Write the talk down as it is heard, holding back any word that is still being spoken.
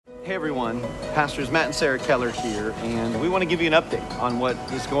Hey everyone, Pastors Matt and Sarah Keller here, and we want to give you an update on what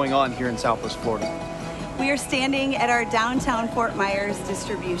is going on here in Southwest Florida. We are standing at our downtown Fort Myers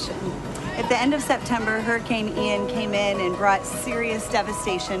distribution. At the end of September, Hurricane Ian came in and brought serious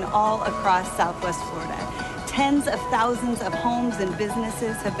devastation all across Southwest Florida. Tens of thousands of homes and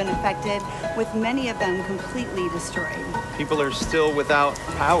businesses have been affected, with many of them completely destroyed. People are still without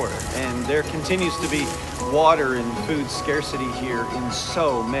power, and there continues to be water and food scarcity here in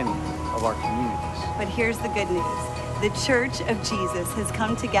so many of our communities. But here's the good news. The Church of Jesus has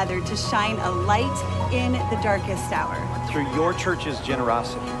come together to shine a light in the darkest hour. Through your church's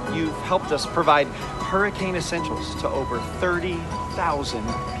generosity, you've helped us provide hurricane essentials to over 30,000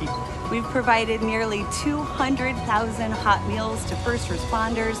 people. We've provided nearly 200,000 hot meals to first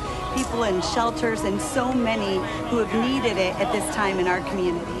responders, people in shelters, and so many who have needed it at this time in our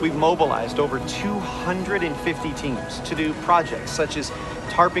community. We've mobilized over 250 teams to do projects such as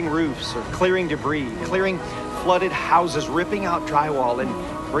tarping roofs or clearing debris, clearing flooded houses, ripping out drywall,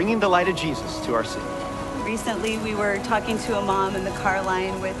 and bringing the light of Jesus to our city. Recently, we were talking to a mom in the car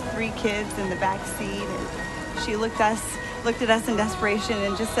line with 3 kids in the back seat, and she looked at us in desperation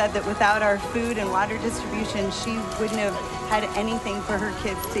and just said that without our food and water distribution, she wouldn't have had anything for her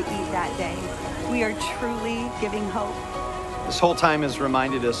kids to eat that day. We are truly giving hope. This whole time has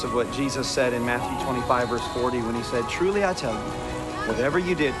reminded us of what Jesus said in Matthew 25, verse 40, when he said, "Truly I tell you, whatever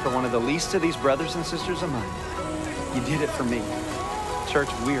you did for one of the least of these brothers and sisters of mine, you did it for me." Church,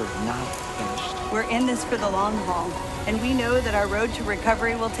 we are not finished. We're in this for the long haul, and we know that our road to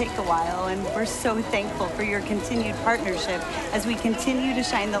recovery will take a while, and we're so thankful for your continued partnership as we continue to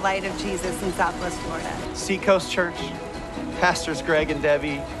shine the light of Jesus in Southwest Florida. Seacoast Church, Pastors Greg and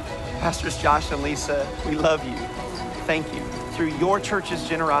Debbie, Pastors Josh and Lisa, we love you. Thank you. Through your church's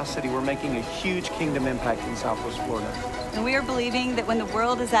generosity, we're making a huge kingdom impact in Southwest Florida. And we are believing that when the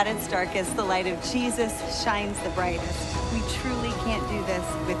world is at its darkest, the light of Jesus shines the brightest. We truly can't do this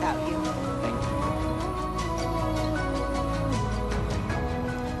without you. Thank you.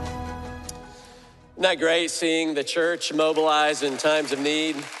 Isn't that great, seeing the church mobilize in times of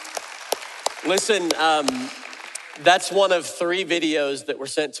need? Listen, that's one of 3 videos that were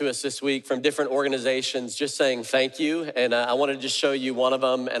sent to us this week from different organizations just saying thank you. And I wanted to just show you one of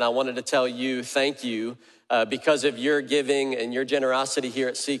them, and I wanted to tell you thank you. Because of your giving and your generosity here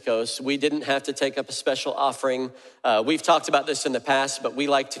at Seacoast, we didn't have to take up a special offering. We've talked about this in the past, but we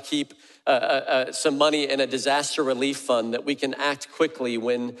like to keep some money in a disaster relief fund that we can act quickly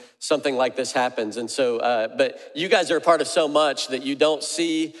when something like this happens. And so, but you guys are a part of so much that you don't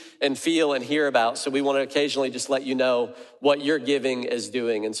see and feel and hear about. So we want to occasionally just let you know what your giving is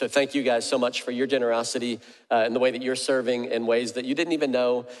doing. And so thank you guys so much for your generosity and the way that you're serving in ways that you didn't even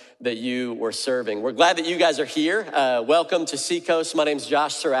know that you were serving. We're glad that you guys are here. Welcome to Seacoast. My name's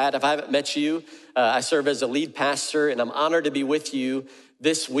Josh Surratt. If I haven't met you, I serve as a lead pastor, and I'm honored to be with you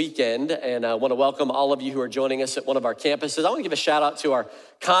this weekend, and I want to welcome all of you who are joining us at one of our campuses. I want to give a shout out to our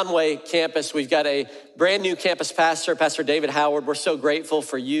Conway campus. We've got a brand new campus pastor, Pastor David Howard. We're so grateful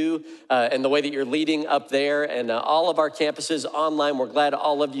for you and the way that you're leading up there, and all of our campuses online. We're glad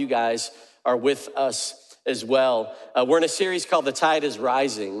all of you guys are with us as well. We're in a series called The Tide is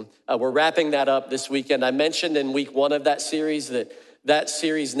Rising. We're wrapping that up this weekend. I mentioned in week 1 of that series that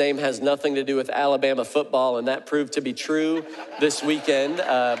series name has nothing to do with Alabama football, and that proved to be true this weekend.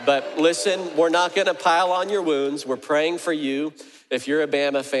 But listen, we're not going to pile on your wounds. We're praying for you. If you're a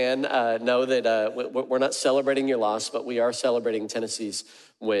Bama fan, know that we're not celebrating your loss, but we are celebrating Tennessee's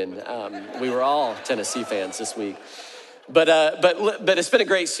win. We were all Tennessee fans this week. But it's been a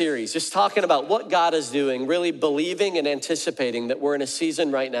great series, just talking about what God is doing, really believing and anticipating that we're in a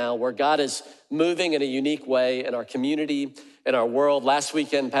season right now where God is moving in a unique way in our community, in our world. Last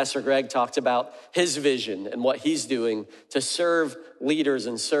weekend, Pastor Greg talked about his vision and what he's doing to serve leaders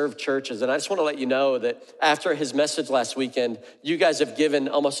and serve churches. And I just want to let you know that after his message last weekend, you guys have given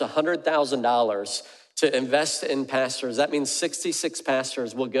almost $100,000 to invest in pastors. That means 66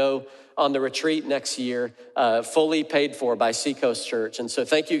 pastors will go on the retreat next year, fully paid for by Seacoast Church. And so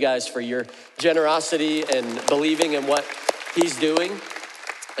thank you guys for your generosity and believing in what he's doing.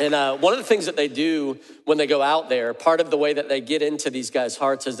 And one of the things that they do when they go out there, part of the way that they get into these guys'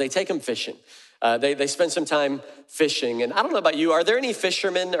 hearts is they take them fishing. They spend some time fishing. And I don't know about you, are there any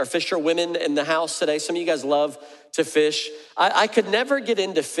fishermen or fisherwomen in the house today? Some of you guys love to fish. I could never get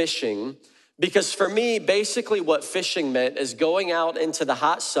into fishing because for me, basically what fishing meant is going out into the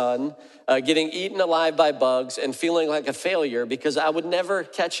hot sun, getting eaten alive by bugs and feeling like a failure because I would never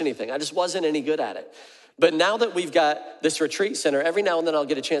catch anything. I just wasn't any good at it. But now that we've got this retreat center, every now and then I'll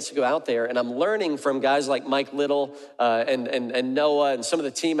get a chance to go out there, and I'm learning from guys like Mike Little and Noah and some of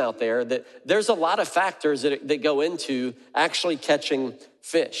the team out there that there's a lot of factors that go into actually catching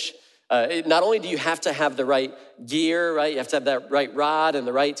fish. Not only do you have to have the right gear, right? You have to have that right rod and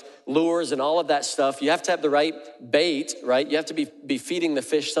the right lures and all of that stuff. You have to have the right bait, right? You have to be feeding the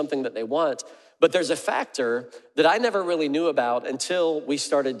fish something that they want. But there's a factor that I never really knew about until we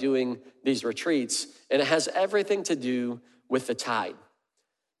started doing these retreats, and it has everything to do with the tide.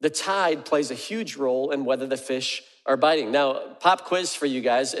 The tide plays a huge role in whether the fish are biting. Now, pop quiz for you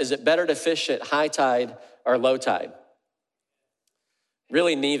guys. Is it better to fish at high tide or low tide?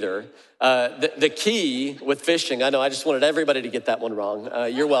 Really neither. The key with fishing, I know I just wanted everybody to get that one wrong.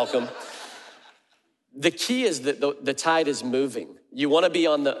 You're welcome. The key is that the tide is moving. You want to be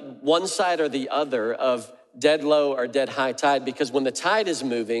on the one side or the other of dead low or dead high tide, because when the tide is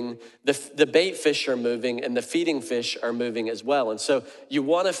moving, the bait fish are moving and the feeding fish are moving as well. And so you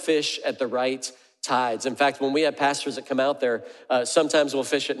want to fish at the right tides. In fact, when we have pastors that come out there, sometimes we'll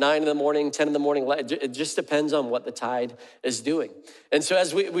fish at 9 in the morning, 10 in the morning. It just depends on what the tide is doing. And so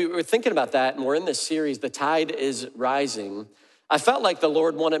as we were thinking about that, and we're in this series, The Tide is Rising, I felt like the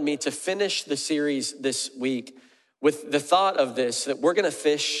Lord wanted me to finish the series this week with the thought of this, that we're gonna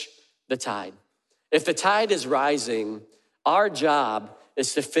fish the tide. If the tide is rising, our job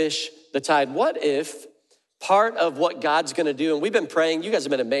is to fish the tide. What if part of what God's gonna do, and we've been praying, you guys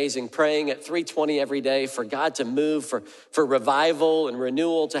have been amazing, praying at 3:20 every day for God to move, for revival and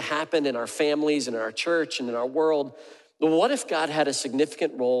renewal to happen in our families and in our church and in our world. But what if God had a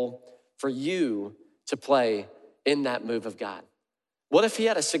significant role for you to play in that move of God? What if he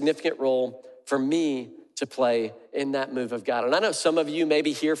had a significant role for me to play in that move of God? And I know some of you may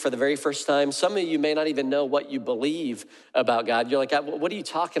be here for the very first time. Some of you may not even know what you believe about God. You're like, what are you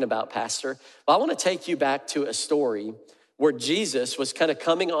talking about, Pastor? Well, I want to take you back to a story where Jesus was kind of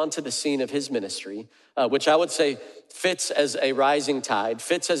coming onto the scene of his ministry, which I would say fits as a rising tide,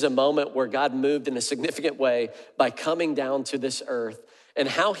 fits as a moment where God moved in a significant way by coming down to this earth, and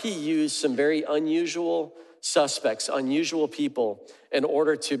how he used some very unusual suspects, unusual people, in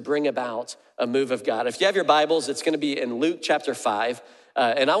order to bring about a move of God. If you have your Bibles, it's going to be in Luke chapter 5,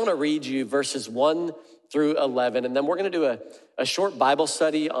 and I want to read you verses 1 through 11, and then we're going to do a short Bible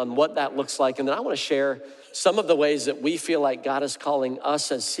study on what that looks like, and then I want to share some of the ways that we feel like God is calling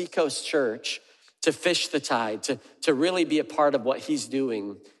us as Seacoast Church to fish the tide, to really be a part of what he's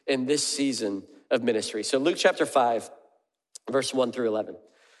doing in this season of ministry. So Luke chapter 5, verse 1 through 11. It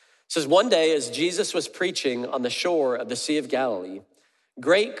says, one day as Jesus was preaching on the shore of the Sea of Galilee,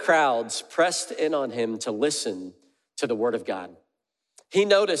 great crowds pressed in on him to listen to the word of God. He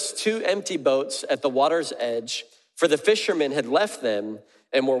noticed 2 empty boats at the water's edge, for the fishermen had left them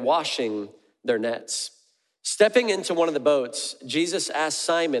and were washing their nets. Stepping into one of the boats, Jesus asked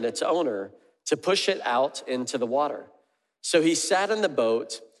Simon, its owner, to push it out into the water. So he sat in the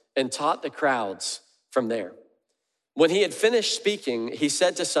boat and taught the crowds from there. When he had finished speaking, he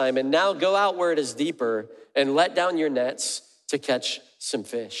said to Simon, now go out where it is deeper and let down your nets to catch some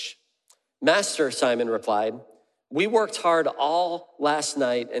fish. Master, Simon replied, we worked hard all last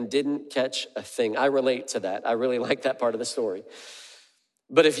night and didn't catch a thing. I relate to that. I really like that part of the story.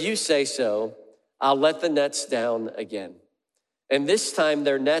 But if you say so, I'll let the nets down again. And this time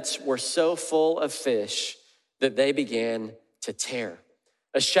their nets were so full of fish that they began to tear.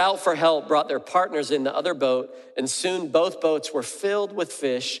 A shout for help brought their partners in the other boat, and soon both boats were filled with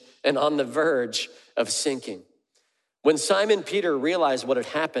fish and on the verge of sinking. When Simon Peter realized what had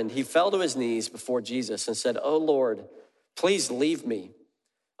happened, he fell to his knees before Jesus and said, "Oh Lord, please leave me.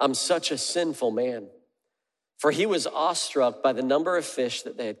 I'm such a sinful man." For he was awestruck by the number of fish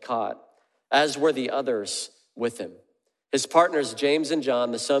that they had caught, as were the others with him. His partners, James and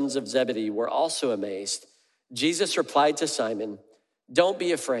John, the sons of Zebedee, were also amazed. Jesus replied to Simon, "Don't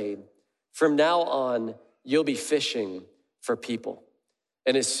be afraid. From now on, you'll be fishing for people."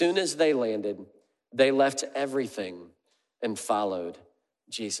 And as soon as they landed, they left everything and followed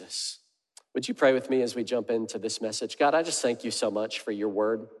Jesus. Would you pray with me as we jump into this message? God, I just thank you so much for your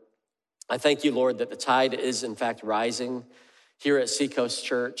word. I thank you, Lord, that the tide is in fact rising here at Seacoast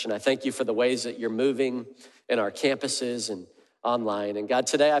Church. And I thank you for the ways that you're moving in our campuses and online. And God,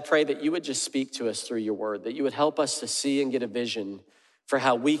 today I pray that you would just speak to us through your word, that you would help us to see and get a vision for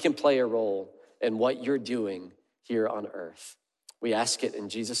how we can play a role in what you're doing here on earth. We ask it in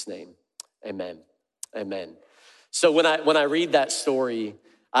Jesus' name, amen, amen. So when I read that story,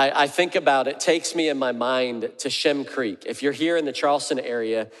 I think about it, takes me in my mind to Shem Creek. If you're here in the Charleston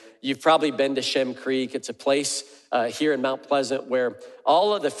area, you've probably been to Shem Creek. It's a place here in Mount Pleasant where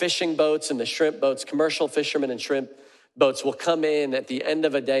all of the fishing boats and the shrimp boats, commercial fishermen and shrimp boats will come in at the end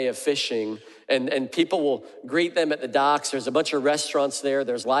of a day of fishing, and people will greet them at the docks. There's a bunch of restaurants there.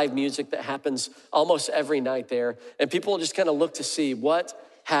 There's live music that happens almost every night there. And people will just kind of look to see what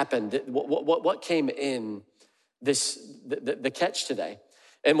happened, what came in the catch today.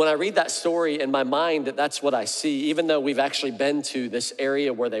 And when I read that story in my mind, that's what I see, even though we've actually been to this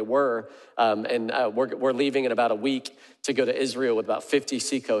area where they were, and we're leaving in about a week to go to Israel with about 50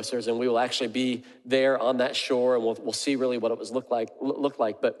 seacoasters, and we will actually be there on that shore, and we'll see really what it was look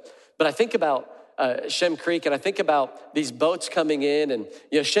like. But I think about Shem Creek, and I think about these boats coming in, and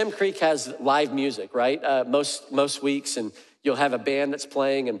Shem Creek has live music, right? Most weeks, and you'll have a band that's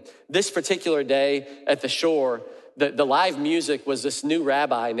playing, and this particular day at the shore, the live music was this new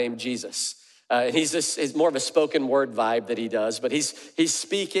rabbi named Jesus. And he's more of a spoken word vibe that he does, but he's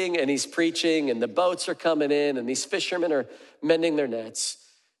speaking and he's preaching, and the boats are coming in, and these fishermen are mending their nets.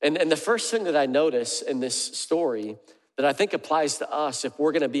 And the first thing that I notice in this story that I think applies to us if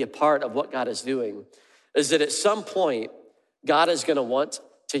we're gonna be a part of what God is doing is that at some point, God is gonna want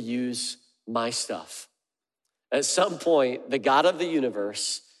to use my stuff. At some point, the God of the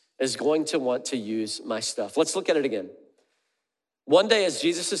universe is going to want to use my stuff. Let's look at it again. One day as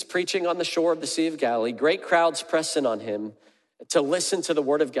Jesus is preaching on the shore of the Sea of Galilee, great crowds press in on him to listen to the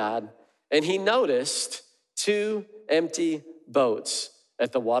word of God. And he noticed 2 empty boats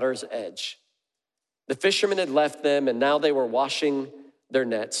at the water's edge. The fishermen had left them, and now they were washing their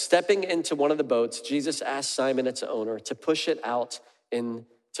nets. Stepping into one of the boats, Jesus asked Simon, its owner, to push it out into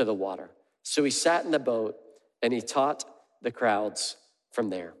the water. So he sat in the boat and he taught the crowds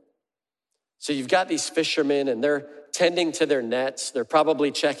from there. So you've got these fishermen, and they're tending to their nets. They're probably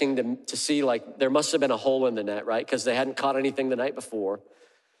checking to see, like, there must have been a hole in the net, right? Because they hadn't caught anything the night before.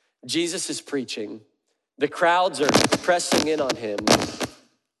 Jesus is preaching. The crowds are pressing in on him.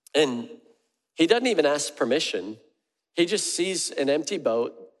 And he doesn't even ask permission. He just sees an empty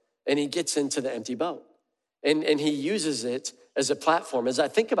boat, and he gets into the empty boat. And he uses it as a platform. As I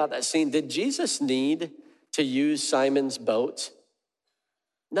think about that scene, did Jesus need to use Simon's boat?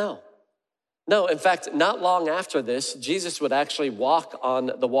 No, in fact, not long after this, Jesus would actually walk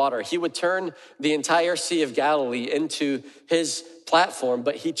on the water. He would turn the entire Sea of Galilee into his platform,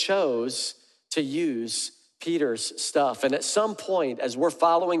 but he chose to use Peter's stuff. And at some point, as we're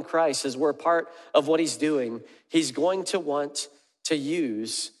following Christ, as we're part of what he's doing, he's going to want to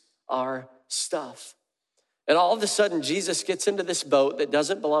use our stuff. And all of a sudden, Jesus gets into this boat that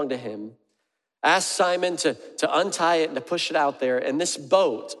doesn't belong to him, asks Simon to untie it and to push it out there. And this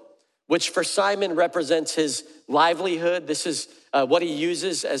boat, which for Simon represents his livelihood, this is what he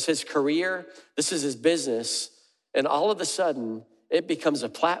uses as his career, this is his business, and all of a sudden, it becomes a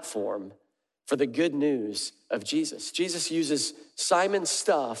platform for the good news of Jesus. Jesus uses Simon's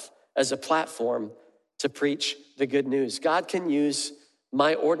stuff as a platform to preach the good news. God can use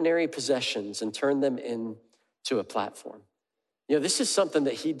my ordinary possessions and turn them into a platform. This is something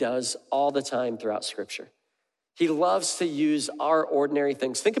that he does all the time throughout Scripture. He loves to use our ordinary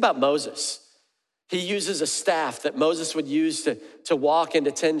things. Think about Moses. He uses a staff that Moses would use to walk and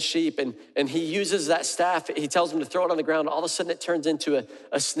to tend sheep, and he uses that staff. He tells him to throw it on the ground. All of a sudden, it turns into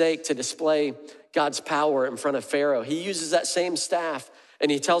a snake to display God's power in front of Pharaoh. He uses that same staff,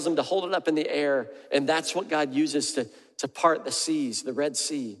 and he tells him to hold it up in the air, and that's what God uses to part the seas, the Red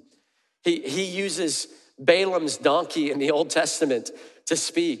Sea. He uses Balaam's donkey in the Old Testament to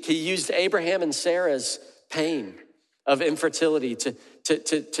speak. He used Abraham and Sarah's pain of infertility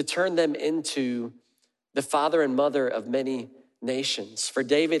to turn them into the father and mother of many nations. For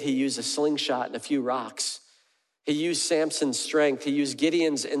David, he used a slingshot and a few rocks. He used Samson's strength. He used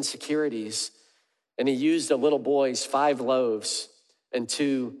Gideon's insecurities. And he used a little boy's 5 loaves and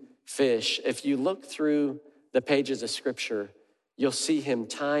 2 fish. If you look through the pages of Scripture, you'll see him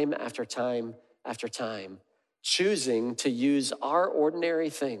time after time after time choosing to use our ordinary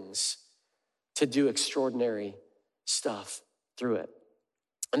things to do extraordinary stuff through it.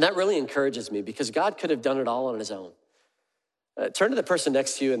 And that really encourages me because God could have done it all on his own. Turn to the person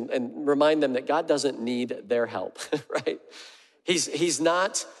next to you and remind them that God doesn't need their help, right? He's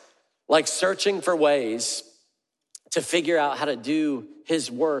not like searching for ways to figure out how to do his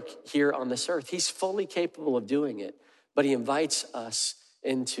work here on this earth. He's fully capable of doing it, but he invites us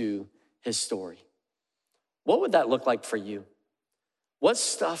into his story. What would that look like for you? What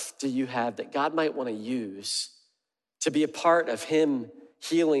stuff do you have that God might want to use to be a part of him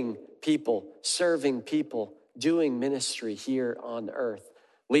healing people, serving people, doing ministry here on earth?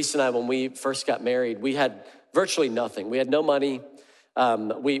 Lisa and I, when we first got married, we had virtually nothing. We had no money.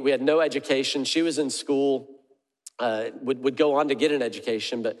 We had no education. She was in school, would go on to get an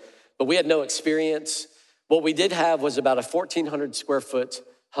education, but we had no experience. What we did have was about a 1,400 square foot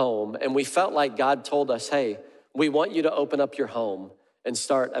home, and we felt like God told us, hey, we want you to open up your home and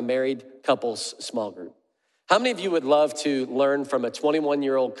start a married couples small group. How many of you would love to learn from a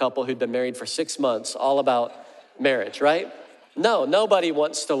 21-year-old couple who'd been married for 6 months all about marriage, right? No, nobody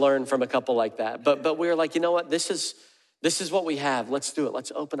wants to learn from a couple like that. But we were like, you know what? This is what we have. Let's do it.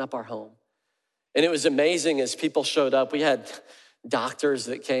 Let's open up our home. And it was amazing as people showed up. We had doctors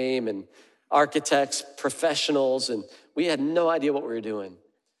that came and architects, professionals, and we had no idea what we were doing.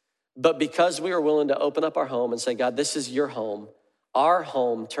 But because we were willing to open up our home and say, God, this is your home, our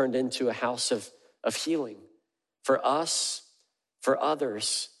home turned into a house of healing for us, for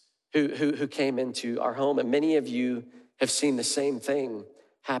others who came into our home. And many of you have seen the same thing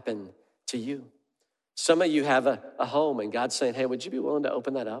happen to you. Some of you have a home and God's saying, hey, would you be willing to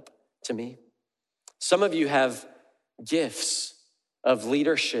open that up to me? Some of you have gifts of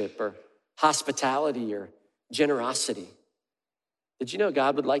leadership or hospitality or generosity. Did you know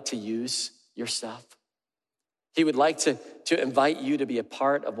God would like to use your stuff? He would like to invite you to be a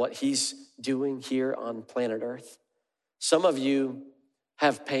part of what he's doing here on planet Earth. Some of you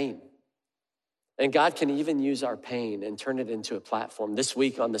have pain, and God can even use our pain and turn it into a platform. This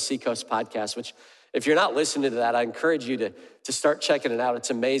week on the Seacoast podcast, which if you're not listening to that, I encourage you to start checking it out. It's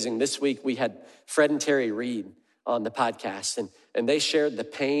amazing. This week we had Fred and Terry Reed on the podcast, and they shared the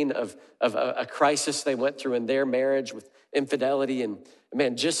pain of a crisis they went through in their marriage with infidelity. And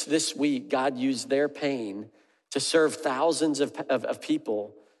man, just this week, God used their pain to serve thousands of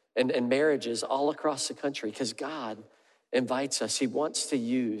people and marriages all across the country because God invites us. He wants to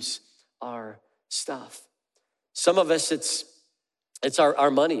use our stuff. Some of us, it's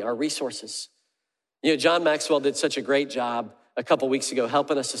our money, our resources. You know, John Maxwell did such a great job a couple weeks ago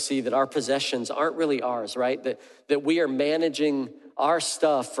helping us to see that our possessions aren't really ours, right? That we are managing our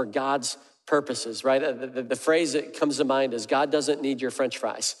stuff for God's purposes, right? The phrase that comes to mind is God doesn't need your French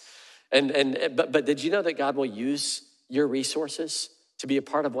fries. But did you know that God will use your resources to be a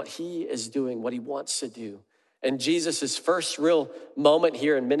part of what he is doing, what he wants to do? And Jesus' first real moment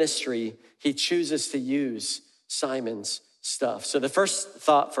here in ministry, he chooses to use Simon's stuff. So the first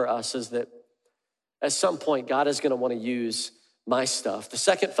thought for us is that at some point, God is going to want to use my stuff. The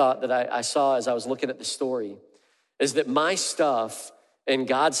second thought that I saw as I was looking at the story is that my stuff in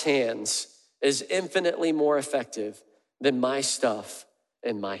God's hands is infinitely more effective than my stuff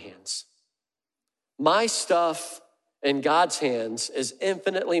in my hands. My stuff in God's hands is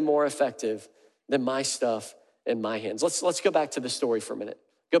infinitely more effective than my stuff in my hands. Let's go back to the story for a minute.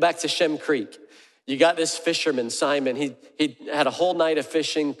 Go back to Shem Creek. You got this fisherman, Simon. He had a whole night of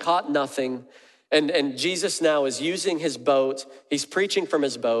fishing, caught nothing. And Jesus now is using his boat. He's preaching from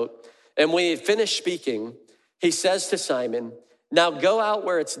his boat. And when he finished speaking, he says to Simon, now go out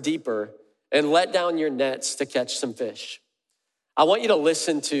where it's deeper and let down your nets to catch some fish. I want you to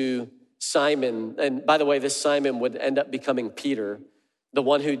listen to Simon. And by the way, this Simon would end up becoming Peter, the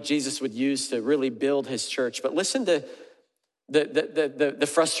one who Jesus would use to really build his church. But listen to the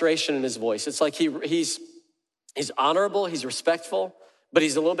frustration in his voice. It's like he's honorable, he's respectful, but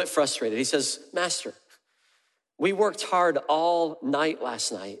he's a little bit frustrated. He says, Master, we worked hard all night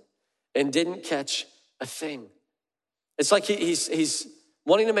last night and didn't catch a thing. It's like he's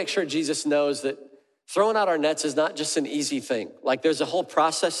wanting to make sure Jesus knows that throwing out our nets is not just an easy thing. Like there's a whole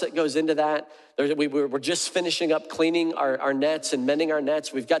process that goes into that. We're just finishing up cleaning our nets and mending our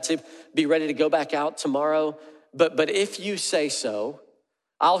nets. We've got to be ready to go back out tomorrow. But if you say so,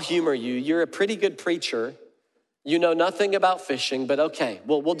 I'll humor you. You're a pretty good preacher. You know nothing about fishing, but okay,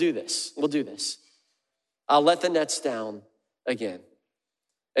 we'll do this. We'll do this. I'll let the nets down again.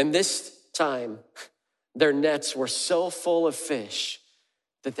 And this time, their nets were so full of fish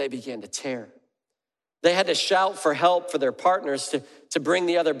that they began to tear. They had to shout for help for their partners to bring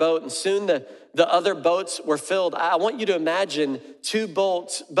the other boat, and soon the other boats were filled. I want you to imagine two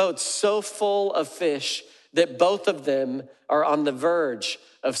boats so full of fish that both of them are on the verge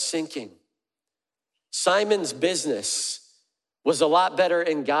of sinking. Simon's business was a lot better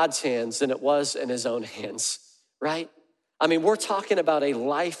in God's hands than it was in his own hands, right? I mean, we're talking about a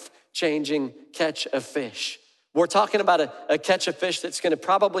life-changing catch of fish. We're talking about a catch of fish that's gonna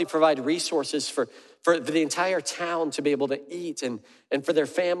probably provide resources for the entire town to be able to eat and for their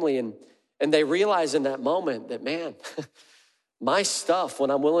family. And they realize in that moment that, man, my stuff, when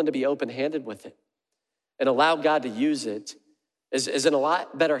I'm willing to be open-handed with it and allow God to use it, is in a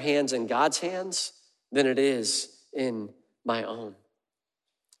lot better hands in God's hands than it is in my own.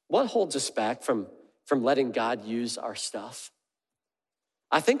 what holds us back from letting God use our stuff?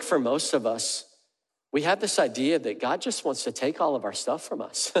 I think for most of us, we have this idea that God just wants to take all of our stuff from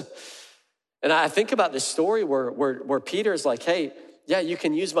us. And I think about this story where Peter's like, hey, yeah, you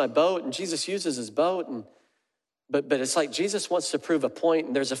can use my boat, and Jesus uses his boat, but it's like Jesus wants to prove a point,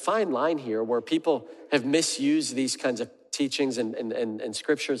 and there's a fine line here where people have misused these kinds of teachings and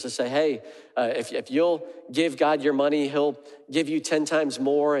scriptures to say, hey, if you'll give God your money, he'll give you 10 times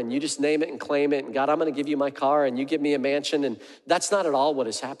more, and you just name it and claim it, and God, I'm gonna give you my car, and you give me a mansion, and that's not at all what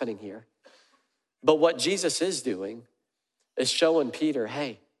is happening here. But what Jesus is doing is showing Peter,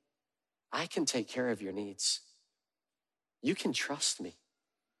 hey, I can take care of your needs. You can trust me.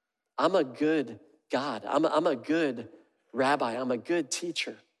 I'm a good God. I'm a good rabbi. I'm a good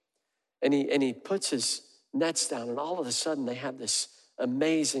teacher. And he puts his nets down, and all of a sudden they have this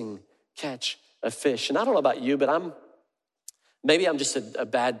amazing catch of fish. And I don't know about you, but maybe I'm just a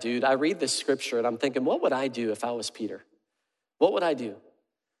bad dude. I read this scripture and I'm thinking, what would I do if I was Peter? What would I do?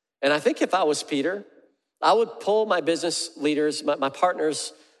 And I think if I was Peter, I would pull my business leaders, my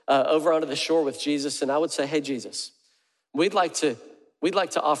partners over onto the shore with Jesus, and I would say, hey, Jesus, we'd like to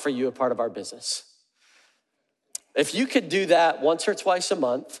offer you a part of our business. If you could do that once or twice a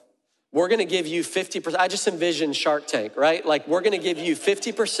month, we're gonna give you 50%. I just envision Shark Tank, right? Like, we're gonna give you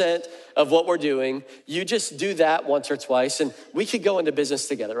 50% of what we're doing. You just do that once or twice, and we could go into business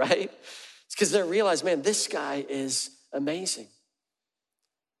together, right? It's because they realize, man, this guy is amazing.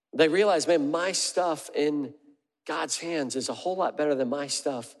 They realize, man, my stuff in God's hands is a whole lot better than my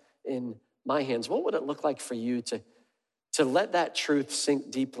stuff in my hands. What would it look like for you to let that truth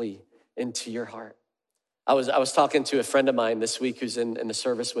sink deeply into your heart? I was talking to a friend of mine this week who's in the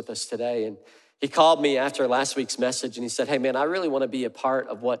service with us today, and he called me after last week's message, and he said, hey, man, I really want to be a part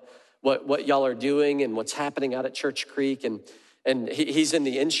of what y'all are doing and what's happening out at Church Creek, and he's in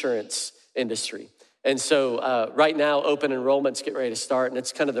the insurance industry. And so right now, open enrollment's getting ready to start, and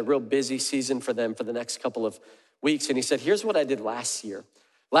it's kind of the real busy season for them for the next couple of weeks. And he said, here's what I did last year.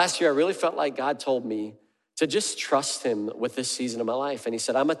 Last year, I really felt like God told me to just trust him with this season of my life. And he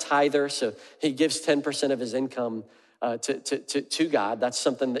said, I'm a tither, so he gives 10% of his income to God. That's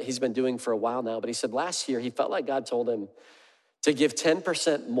something that he's been doing for a while now. But he said last year, he felt like God told him to give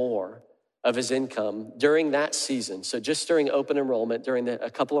 10% more of his income during that season. So just during open enrollment, during a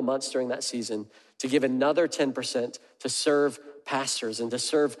couple of months during that season, to give another 10% to serve pastors and to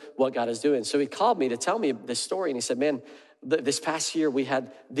serve what God is doing. So he called me to tell me this story, and he said, man, this past year we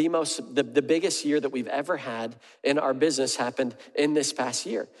had the biggest year that we've ever had in our business happened in this past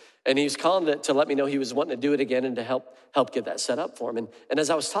year. And he was calling to let me know he was wanting to do it again and to help get that set up for him. And as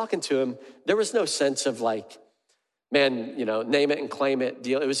I was talking to him, there was no sense of like, man, name it and claim it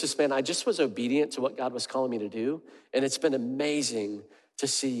deal. It was just, man, I just was obedient to what God was calling me to do. And it's been amazing to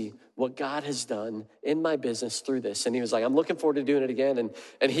see what God has done in my business through this. And he was like, I'm looking forward to doing it again.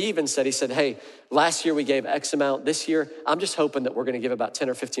 And he even said, hey, last year we gave X amount. This year, I'm just hoping that we're gonna give about 10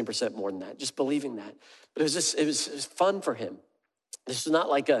 or 15% more than that, just believing that. But it was fun for him. This is not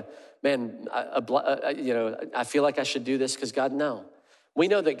like I feel like I should do this because God, no. We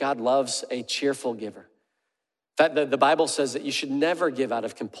know that God loves a cheerful giver. In fact, the Bible says that you should never give out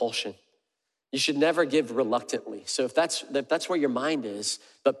of compulsion. You should never give reluctantly. So if that's where your mind is,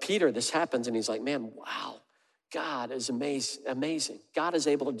 but Peter, this happens and he's like, man, wow, God is amazing. God is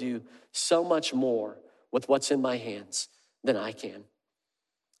able to do so much more with what's in my hands than I can.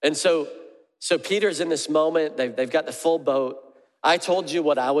 And so Peter's in this moment, they've got the full boat. I told you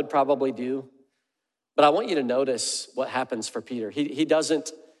what I would probably do, but I want you to notice what happens for Peter. He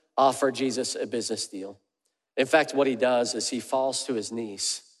doesn't offer Jesus a business deal. In fact, what he does is he falls to his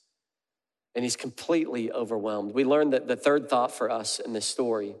knees. And he's completely overwhelmed. We learned that the third thought for us in this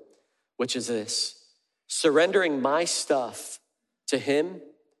story, which is this: surrendering my stuff to him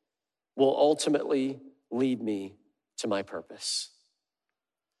will ultimately lead me to my purpose.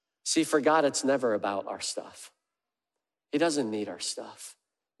 See, for God, it's never about our stuff. He doesn't need our stuff,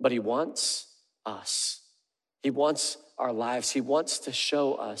 but he wants us. He wants our lives. He wants to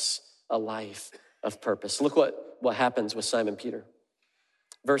show us a life of purpose. Look what happens with Simon Peter.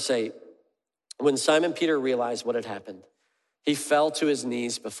 Verse 8. When Simon Peter realized what had happened, he fell to his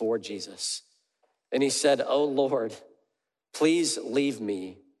knees before Jesus. And he said, "Oh Lord, please leave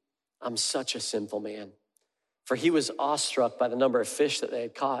me. I'm such a sinful man." For he was awestruck by the number of fish that they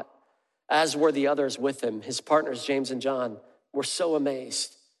had caught, as were the others with him. His partners, James and John, were so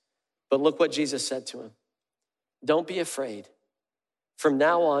amazed. But look what Jesus said to him. Don't be afraid. From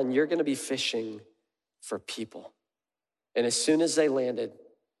now on, you're going to be fishing for people. And as soon as they landed,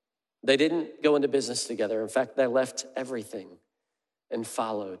 they didn't go into business together. In fact, they left everything and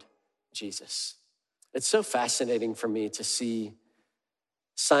followed Jesus. It's so fascinating for me to see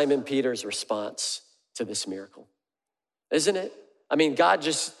Simon Peter's response to this miracle, isn't it? I mean, God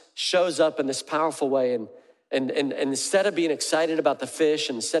just shows up in this powerful way, and instead of being excited about the fish,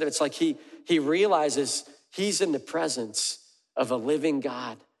 instead of, it's like he realizes he's in the presence of a living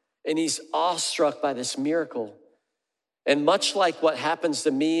God, and he's awestruck by this miracle. And much like what happens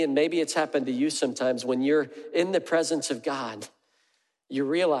to me, and maybe it's happened to you sometimes, when you're in the presence of God, you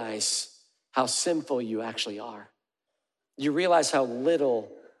realize how sinful you actually are. You realize how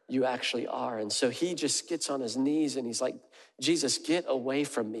little you actually are. And so he just gets on his knees and he's like, Jesus, get away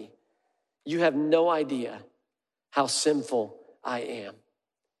from me. You have no idea how sinful I am.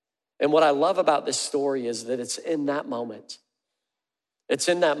 And what I love about this story is that it's in that moment. It's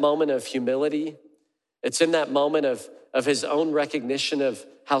in that moment of humility. It's in that moment of his own recognition of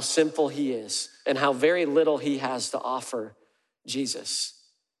how sinful he is and how very little he has to offer Jesus,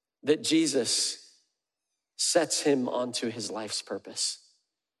 that Jesus sets him onto his life's purpose.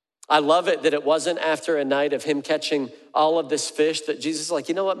 I love it that it wasn't after a night of him catching all of this fish that Jesus is like,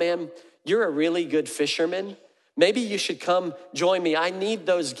 you know what, man, you're a really good fisherman. Maybe you should come join me. I need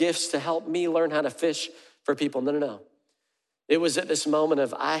those gifts to help me learn how to fish for people. No. It was at this moment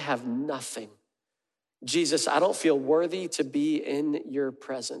of, I have nothing. Jesus, I don't feel worthy to be in your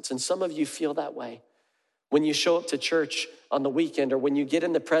presence. And some of you feel that way when you show up to church on the weekend, or when you get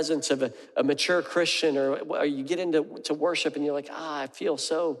in the presence of a mature Christian, or you get into worship and you're like, I feel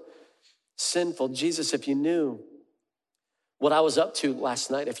so sinful. Jesus, if you knew what I was up to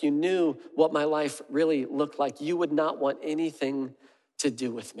last night, if you knew what my life really looked like, you would not want anything to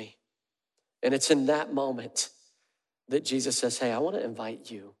do with me. And it's in that moment that Jesus says, hey, I want to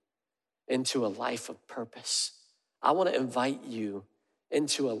invite you into a life of purpose. I want to invite you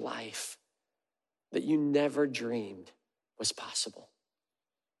into a life that you never dreamed was possible.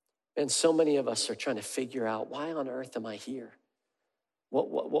 And so many of us are trying to figure out, why on earth am I here?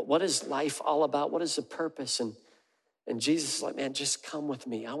 What is life all about? What is the purpose? And Jesus is like, man, just come with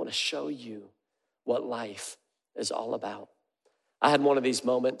me. I want to show you what life is all about. I had one of these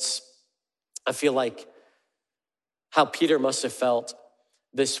moments. I feel like how Peter must have felt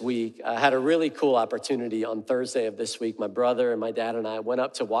this week. I had a really cool opportunity on Thursday of this week. My brother and my dad and I went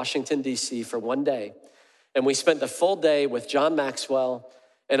up to Washington, D.C. for one day, and we spent the full day with John Maxwell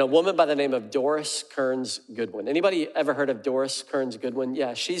and a woman by the name of Doris Kearns Goodwin. Anybody ever heard of Doris Kearns Goodwin?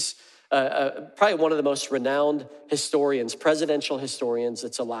 Yeah, she's probably one of the most renowned historians, presidential historians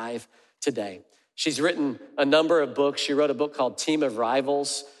that's alive today. She's written a number of books. She wrote a book called Team of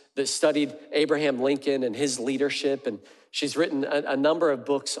Rivals that studied Abraham Lincoln and his leadership, and she's written a number of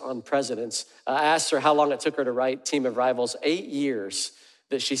books on presidents. I asked her how long it took her to write Team of Rivals. 8 years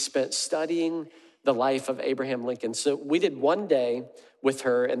that she spent studying the life of Abraham Lincoln. So we did one day with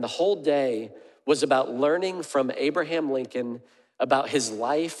her, and the whole day was about learning from Abraham Lincoln about his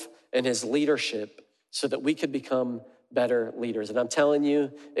life and his leadership so that we could become better leaders. And I'm telling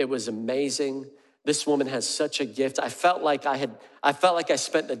you, it was amazing. This woman has such a gift. I felt like I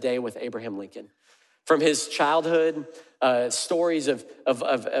spent the day with Abraham Lincoln. From his childhood, stories of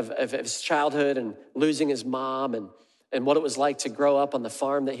his childhood and losing his mom and what it was like to grow up on the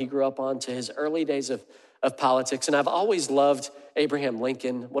farm that he grew up on, to his early days of politics. And I've always loved Abraham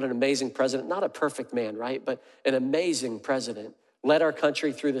Lincoln. What an amazing president. Not a perfect man, right? But an amazing president. Led our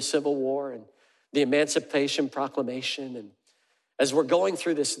country through the Civil War and the Emancipation Proclamation. And as we're going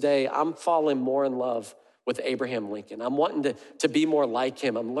through this day, I'm falling more in love with Abraham Lincoln. I'm wanting to be more like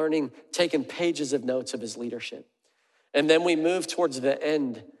him. I'm learning, taking pages of notes of his leadership. And then we move towards the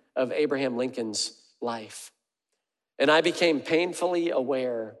end of Abraham Lincoln's life. And I became painfully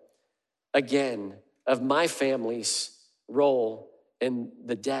aware again of my family's role in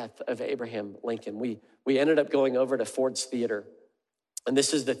the death of Abraham Lincoln. We ended up going over to Ford's Theater. And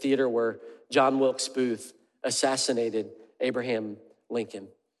this is the theater where John Wilkes Booth assassinated Abraham Lincoln.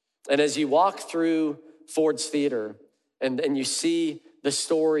 And as you walk through Ford's Theater and you see the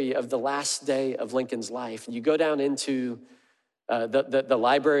story of the last day of Lincoln's life, and you go down into the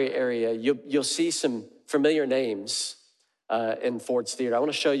library area, you'll see some familiar names in Ford's Theater. I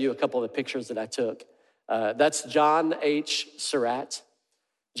want to show you a couple of the pictures that I took. That's John H. Surratt.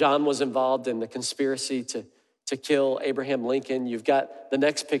 John was involved in the conspiracy to kill Abraham Lincoln. You've got the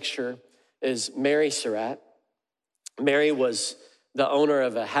next picture is Mary Surratt. Mary was the owner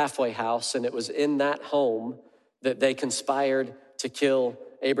of a halfway house, and it was in that home that they conspired to kill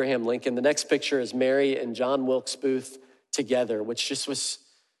Abraham Lincoln. The next picture is Mary and John Wilkes Booth together, which just was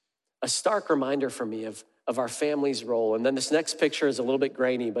a stark reminder for me of our family's role. And then this next picture is a little bit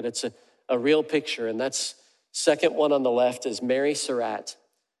grainy, but it's a real picture, and that's Second one on the left is Mary Surratt.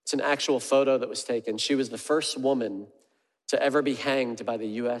 It's an actual photo that was taken. She was the first woman to ever be hanged by the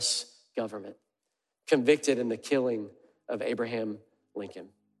U.S. government, convicted in the killing of Abraham Lincoln.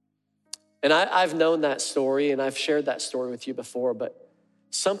 And I've known that story, and I've shared that story with you before, but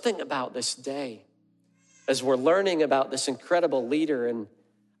something about this day, as we're learning about this incredible leader, and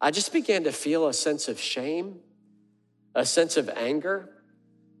I just began to feel a sense of shame, a sense of anger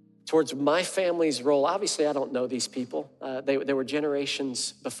towards my family's role. Obviously, I don't know these people. They were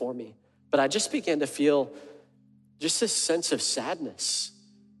generations before me. But I just began to feel just this sense of sadness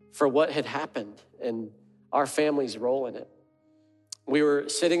for what had happened and our family's role in it. We were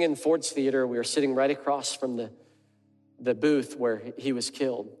sitting in Ford's Theater. We were sitting right across from the booth where he was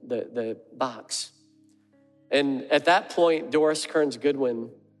killed, the box. And at that point, Doris Kearns Goodwin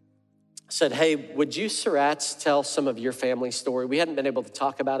said, hey, would you Surratts tell some of your family story? We hadn't been able to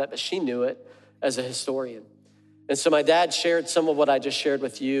talk about it, but she knew it as a historian. And so my dad shared some of what I just shared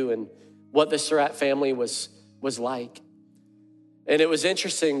with you and what the Surratt family was like. And it was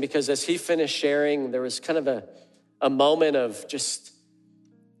interesting because as he finished sharing, there was kind of a moment of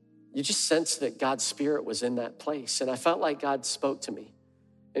you just sensed that God's Spirit was in that place. And I felt like God spoke to me.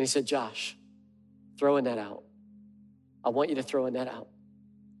 And he said, Josh, throw a net out. I want you to throw a net out.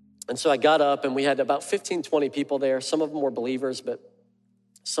 And so I got up and we had about 15, 20 people there. Some of them were believers, but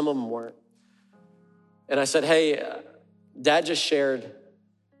some of them weren't. And I said, hey, Dad just shared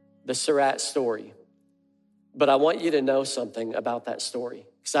the Surratt story, but I want you to know something about that story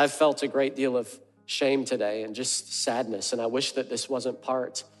because I've felt a great deal of shame today and just sadness. And I wish that this wasn't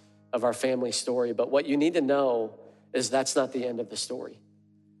part of our family story. But what you need to know is that's not the end of the story.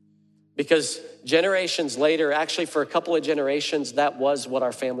 Because generations later, actually for a couple of generations, that was what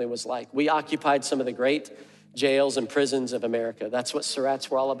our family was like. We occupied some of the great jails and prisons of America. That's what Surratts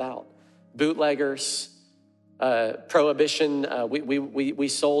were all about. Bootleggers, prohibition. We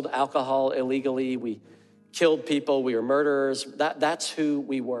sold alcohol illegally. We killed people. We were murderers. That's who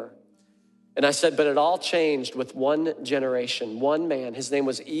we were. And I said, but it all changed with one generation, one man. His name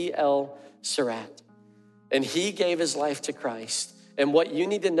was E.L. Surratt. And he gave his life to Christ. And what you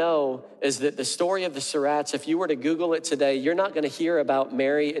need to know is that the story of the Surratts, if you were to Google it today, you're not going to hear about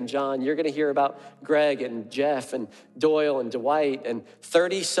Mary and John. You're going to hear about Greg and Jeff and Doyle and Dwight and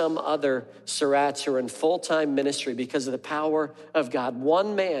 30 some other Surratts who are in full-time ministry because of the power of God.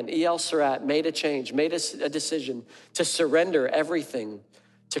 One man, E.L. Surratt, made a change, made a decision to surrender everything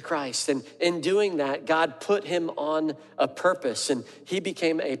to Christ. And in doing that, God put him on a purpose and he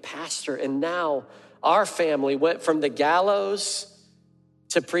became a pastor. And now our family went from the gallows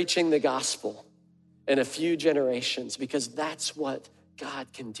to preaching the gospel in a few generations because that's what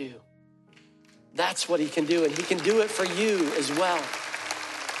God can do. That's what he can do, and he can do it for you as well.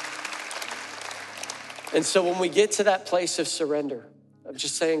 And so when we get to that place of surrender, of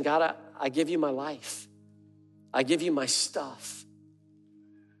just saying, God, I give you my life. I give you my stuff.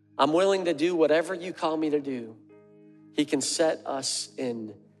 I'm willing to do whatever you call me to do. He can set us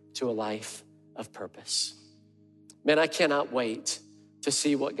into a life of purpose. Man, I cannot wait to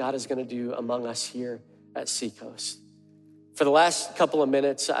see what God is going to do among us here at Seacoast. For the last couple of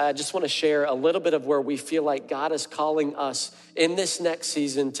minutes, I just want to share a little bit of where we feel like God is calling us in this next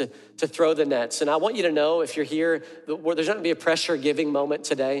season to throw the nets. And I want you to know, if you're here, there's not going to be a pressure giving moment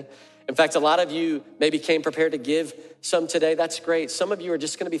today. In fact, a lot of you maybe came prepared to give some today. That's great. Some of you are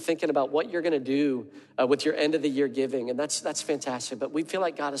just going to be thinking about what you're going to do with your end of the year giving. And that's fantastic. But we feel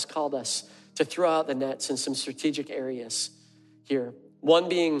like God has called us to throw out the nets in some strategic areas here. One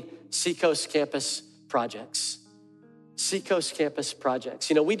being Seacoast Campus Projects. Seacoast Campus Projects.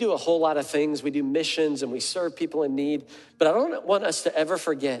 You know, we do a whole lot of things. We do missions and we serve people in need. But I don't want us to ever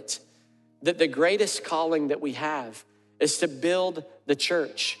forget that the greatest calling that we have is to build the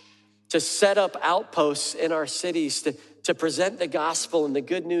church, to set up outposts in our cities, to present the gospel and the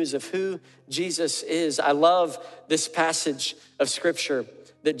good news of who Jesus is. I love this passage of scripture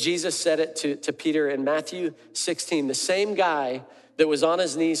that Jesus said it to Peter in Matthew 16, the same guy that was on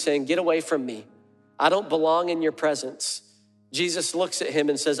his knees saying, get away from me. I don't belong in your presence. Jesus looks at him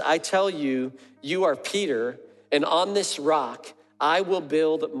and says, I tell you, you are Peter, and on this rock, I will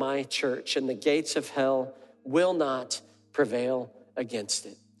build my church, and the gates of hell will not prevail against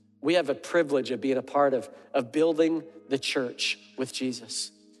it. We have a privilege of being a part of building the church with Jesus.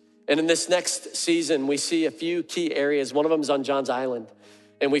 And in this next season, we see a few key areas. One of them is on Johns Island.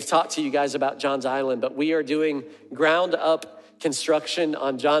 And we've talked to you guys about Johns Island, but we are doing ground up construction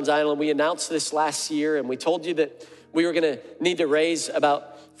on Johns Island. We announced this last year, and we told you that we were gonna need to raise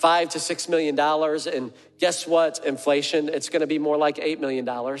about $5 to $6 million. And guess what, inflation, it's gonna be more like $8 million.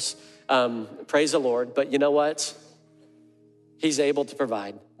 Praise the Lord, but you know what? He's able to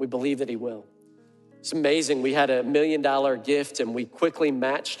provide. We believe that he will. It's amazing. We had a $1 million gift and we quickly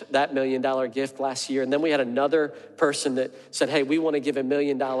matched that $1 million gift last year. And then we had another person that said, hey, we want to give $1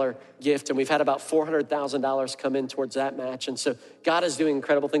 million gift. And we've had about $400,000 come in towards that match. And so God is doing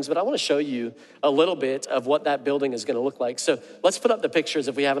incredible things. But I want to show you a little bit of what that building is going to look like. So let's put up the pictures,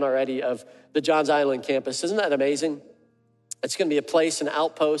 if we haven't already, of the Johns Island campus. Isn't that amazing? It's going to be a place, an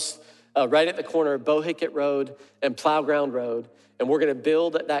outpost, right at the corner of Bohicket Road and Plowground Road. And we're gonna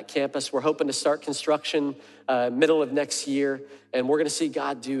build that campus. We're hoping to start construction middle of next year. And we're gonna see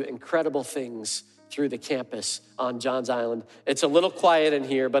God do incredible things through the campus on Johns Island. It's a little quiet in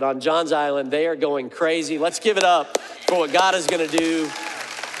here, but on Johns Island, they are going crazy. Let's give it up for what God is gonna do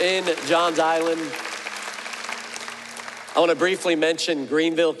in Johns Island. I want to briefly mention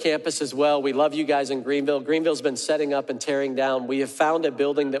Greenville campus as well. We love you guys in Greenville. Greenville's been setting up and tearing down. We have found a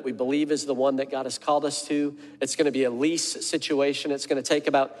building that we believe is the one that God has called us to. It's going to be a lease situation. It's going to take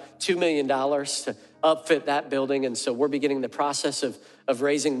about $2 million to upfit that building. And so we're beginning the process of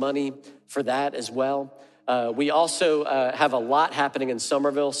raising money for that as well. We also have a lot happening in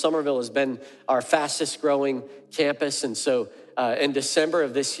Somerville. Somerville has been our fastest growing campus. And so in December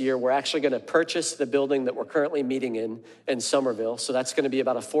of this year, we're actually going to purchase the building that we're currently meeting in Somerville. So that's going to be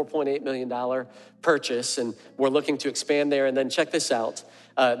about a $4.8 million purchase. And we're looking to expand there. And then check this out.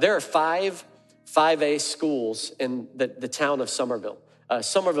 There are 5 5A schools in the town of Somerville.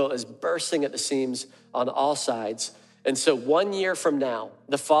 Somerville is bursting at the seams on all sides. And so 1 year from now,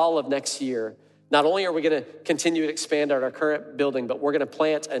 the fall of next year, not only are we going to continue to expand our current building, but we're going to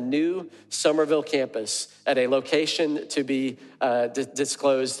plant a new Somerville campus at a location to be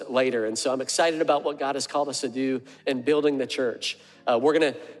disclosed later. And so I'm excited about what God has called us to do in building the church. We're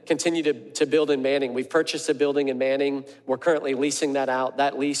going to continue to build in Manning. We've purchased a building in Manning. We're currently leasing that out.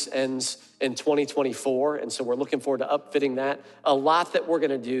 That lease ends in 2024. And so we're looking forward to upfitting that. A lot that we're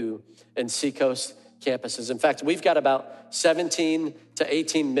going to do in Seacoast campuses. In fact, we've got about $17 to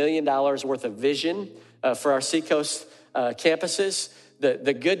 $18 million worth of vision for our Seacoast campuses.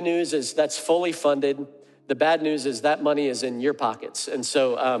 The good news is that's fully funded. The bad news is that money is in your pockets. And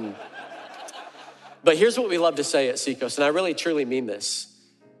so, but here's what we love to say at Seacoast, and I really truly mean this.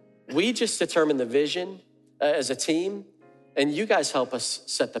 We just determine the vision as a team, and you guys help us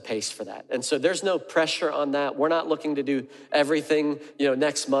set the pace for that. And so there's no pressure on that. We're not looking to do everything,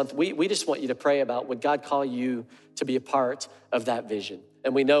 next month. We just want you to pray about, would God call you to be a part of that vision?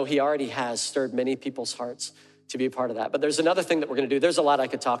 And we know he already has stirred many people's hearts to be a part of that. But there's another thing that we're gonna do. There's a lot I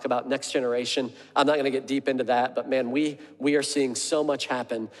could talk about, next generation. I'm not gonna get deep into that, but man, we are seeing so much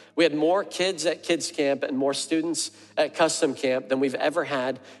happen. We had more kids at Kids Camp and more students at Custom Camp than we've ever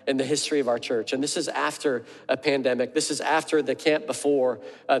had in the history of our church. And this is after a pandemic. This is after the camp before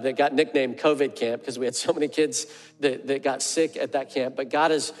that got nicknamed COVID Camp, because we had so many kids that got sick at that camp. But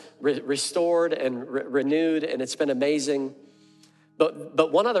God has restored and renewed, and it's been amazing.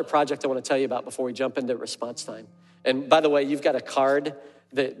 But one other project I want to tell you about before we jump into response time. And by the way, you've got a card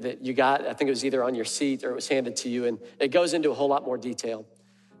that you got. I think it was either on your seat or it was handed to you. And it goes into a whole lot more detail.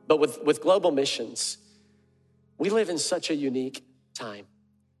 But with global missions, we live in such a unique time.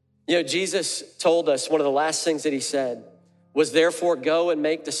 Jesus told us one of the last things that he said was, therefore, go and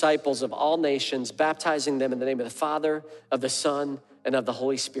make disciples of all nations, baptizing them in the name of the Father, of the Son, and of the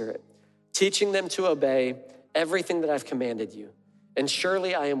Holy Spirit, teaching them to obey everything that I've commanded you. And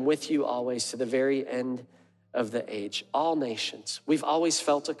surely I am with you always to the very end of the age. All nations. We've always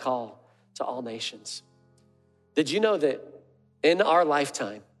felt a call to all nations. Did you know that in our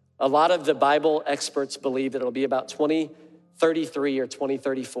lifetime, a lot of the Bible experts believe that it'll be about 2033 or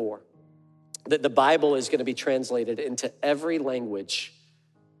 2034, that the Bible is going to be translated into every language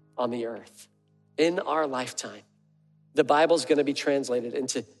on the earth. In our lifetime, the Bible is going to be translated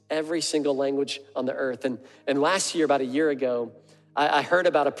into every single language on the earth. And last year, about a year ago, I heard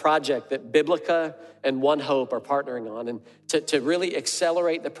about a project that Biblica and One Hope are partnering on, and to really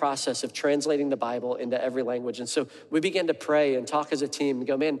accelerate the process of translating the Bible into every language. And so we began to pray and talk as a team and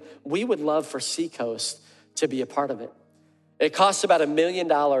go, man, we would love for Seacoast to be a part of it. It costs about $1 million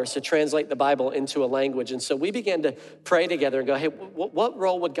to translate the Bible into a language. And so we began to pray together and go, hey, what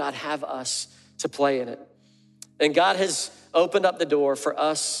role would God have us to play in it? And God has opened up the door for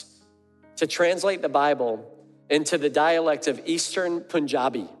us to translate the Bible into the dialect of Eastern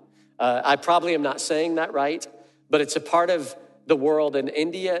Punjabi. I probably am not saying that right, but it's a part of the world in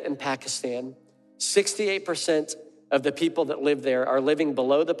India and Pakistan. 68% of the people that live there are living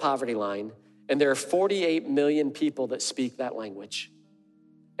below the poverty line, And there are 48 million people that speak that language.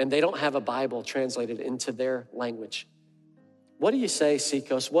 And they don't have a Bible translated into their language. What do you say,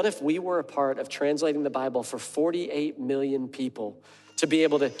 Seacoast? What if we were a part of translating the Bible for 48 million people to be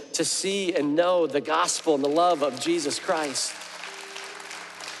able to see and know the gospel and the love of Jesus Christ?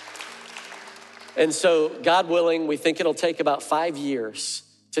 And so, God willing, we think it'll take about 5 years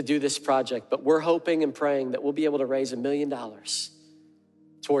to do this project, but we're hoping and praying that we'll be able to raise $1 million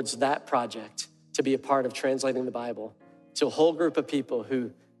towards that project to be a part of translating the Bible to a whole group of people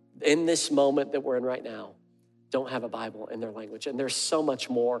who, in this moment that we're in right now, don't have a Bible in their language. And there's so much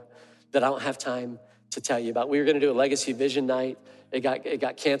more that I don't have time to tell you about. We were gonna do a Legacy Vision Night. It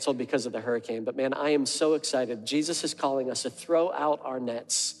got canceled because of the hurricane. But man, I am so excited. Jesus is calling us to throw out our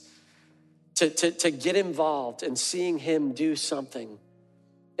nets, to get involved in seeing him do something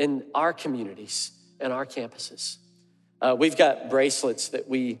in our communities and our campuses. We've got bracelets that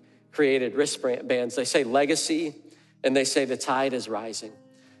we created, wristbands. They say legacy, and they say the tide is rising.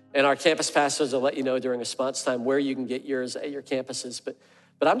 And our campus pastors will let you know during response time where you can get yours at your campuses.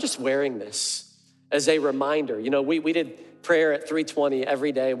 But I'm just wearing this as a reminder. You know, we did prayer at 3:20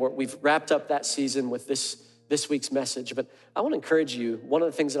 every day. We've wrapped up that season with this week's message. But I want to encourage you, one of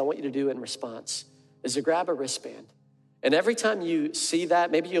the things that I want you to do in response is to grab a wristband. And every time you see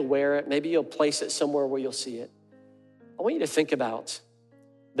that, maybe you'll wear it, maybe you'll place it somewhere where you'll see it. I want you to think about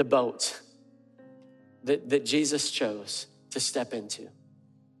the boat that Jesus chose to step into.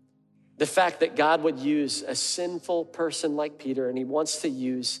 The fact that God would use a sinful person like Peter, and he wants to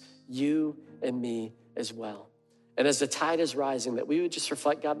use you and me as well. And as the tide is rising, that we would just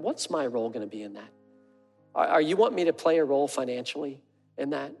reflect, God, what's my role gonna be in that? Are you want me to play a role financially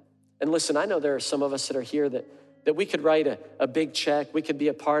in that? And listen, I know there are some of us that are here that we could write a big check. We could be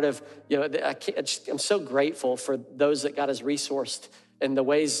a part of, I'm so grateful for those that God has resourced and the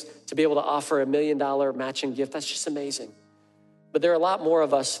ways to be able to offer $1 million matching gift. That's just amazing. But there are a lot more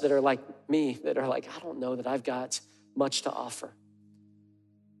of us that are like me, that are like, I don't know that I've got much to offer.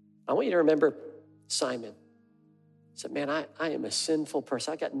 I want you to remember Simon. He said, man, I am a sinful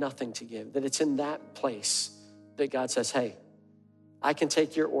person. I got nothing to give. That it's in that place that God says, hey, I can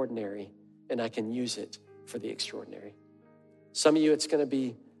take your ordinary and I can use it for the extraordinary. Some of you, it's gonna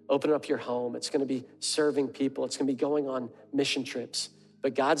be opening up your home. It's gonna be serving people. It's gonna be going on mission trips.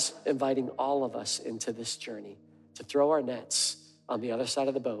 But God's inviting all of us into this journey to throw our nets on the other side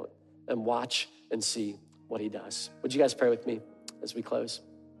of the boat and watch and see what he does. Would you guys pray with me as we close?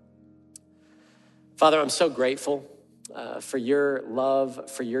 Father, I'm so grateful for your love,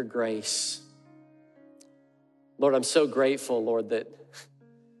 for your grace. Lord, I'm so grateful, Lord, that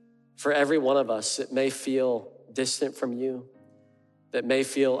for every one of us that may feel distant from you, that may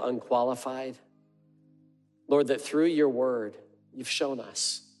feel unqualified, Lord, that through your word, you've shown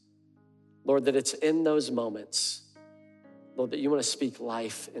us, Lord, that it's in those moments, Lord, that you want to speak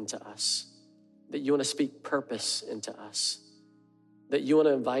life into us, that you want to speak purpose into us, that you want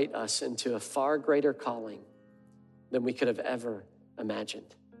to invite us into a far greater calling than we could have ever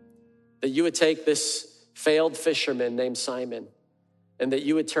imagined. That you would take this failed fisherman named Simon, and that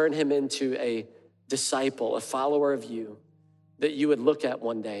you would turn him into a disciple, a follower of you, that you would look at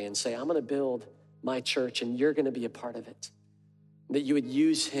one day and say, I'm gonna build my church and you're gonna be a part of it. That you would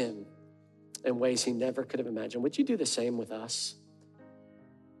use him in ways he never could have imagined. Would you do the same with us?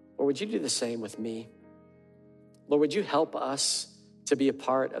 Or would you do the same with me? Lord, would you help us to be a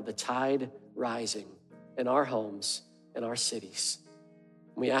part of the tide rising in our homes and our cities?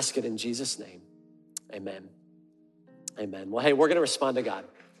 We ask it in Jesus' name, amen. Amen. Well, hey, we're gonna respond to God.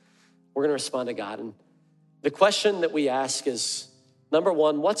 We're gonna respond to God. And the question that we ask is, number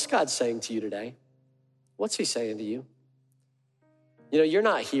one, what's God saying to you today? What's he saying to you? You know, you're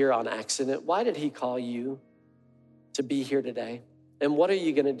not here on accident. Why did he call you to be here today? And what are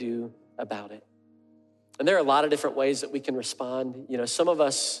you gonna do about it? And there are a lot of different ways that we can respond. You know, some of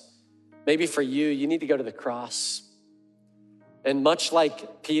us, maybe for you, you need to go to the cross. And much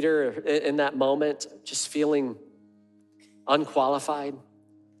like Peter in that moment, just feeling unqualified,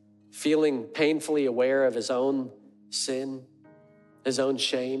 feeling painfully aware of his own sin, his own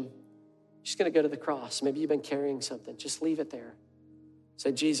shame, just gonna go to the cross. Maybe you've been carrying something, just leave it there.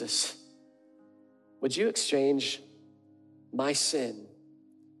 Say, Jesus, would you exchange my sin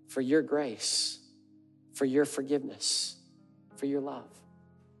for your grace, for your forgiveness, for your love?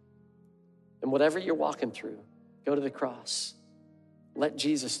 And whatever you're walking through, go to the cross. Let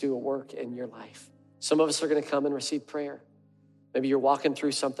Jesus do a work in your life. Some of us are gonna come and receive prayer. Maybe you're walking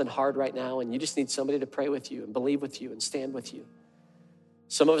through something hard right now and you just need somebody to pray with you and believe with you and stand with you.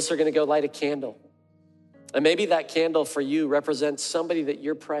 Some of us are gonna go light a candle. And maybe that candle for you represents somebody that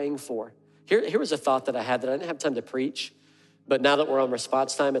you're praying for. Here was a thought that I had that I didn't have time to preach, but now that we're on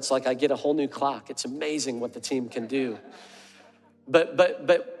response time, it's like I get a whole new clock. It's amazing what the team can do.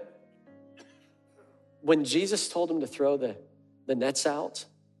 But when Jesus told him to throw the nets out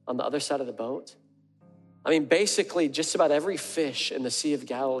on the other side of the boat, I mean, basically just about every fish in the Sea of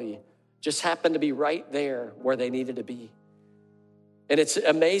Galilee just happened to be right there where they needed to be. And it's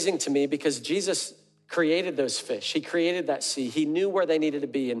amazing to me because Jesus created those fish. He created that sea. He knew where they needed to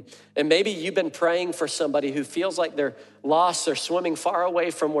be. And maybe you've been praying for somebody who feels like they're lost or swimming far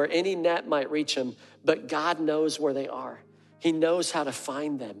away from where any net might reach them, but God knows where they are. He knows how to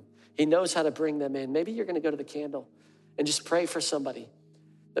find them. He knows how to bring them in. Maybe you're going to go to the candle and just pray for somebody.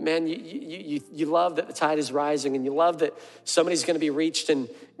 But man, you love that the tide is rising, and you love that somebody's going to be reached in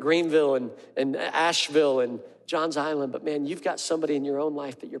Greenville and Asheville and Johns Island. But man, you've got somebody in your own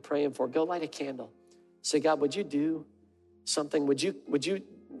life that you're praying for. Go light a candle. Say, God, would you do something? Would you,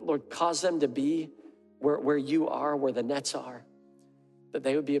 Lord, cause them to be where you are, where the nets are, that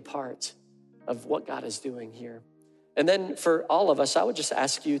they would be a part of what God is doing here. And then for all of us, I would just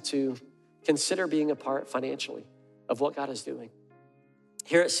ask you to consider being a part financially of what God is doing.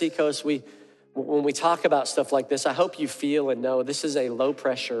 Here at Seacoast, when we talk about stuff like this, I hope you feel and know this is a low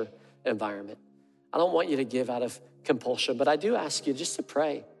pressure environment. I don't want you to give out of compulsion, but I do ask you just to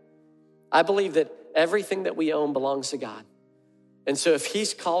pray. I believe that everything that we own belongs to God. And so if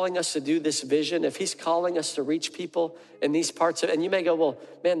he's calling us to do this vision, if he's calling us to reach people in these parts of, and you may go, well,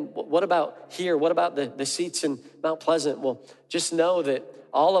 man, what about here? What about the seats in Mount Pleasant? Well, just know that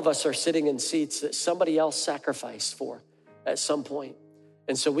all of us are sitting in seats that somebody else sacrificed for at some point.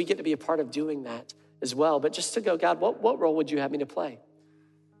 And so we get to be a part of doing that as well. But just to go, God, what role would you have me to play?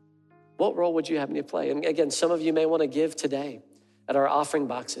 What role would you have me to play? And again, some of you may want to give today at our offering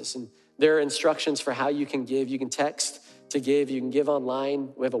boxes. And there are instructions for how you can give. You can text to give. You can give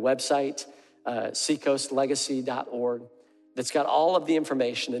online. We have a website, seacoastlegacy.org, that's got all of the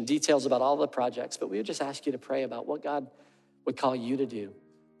information and details about all the projects. But we would just ask you to pray about what God would call you to do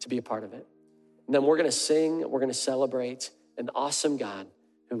to be a part of it. And then we're going to sing. We're going to celebrate an awesome God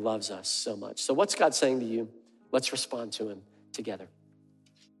who loves us so much. So what's God saying to you? Let's respond to him together.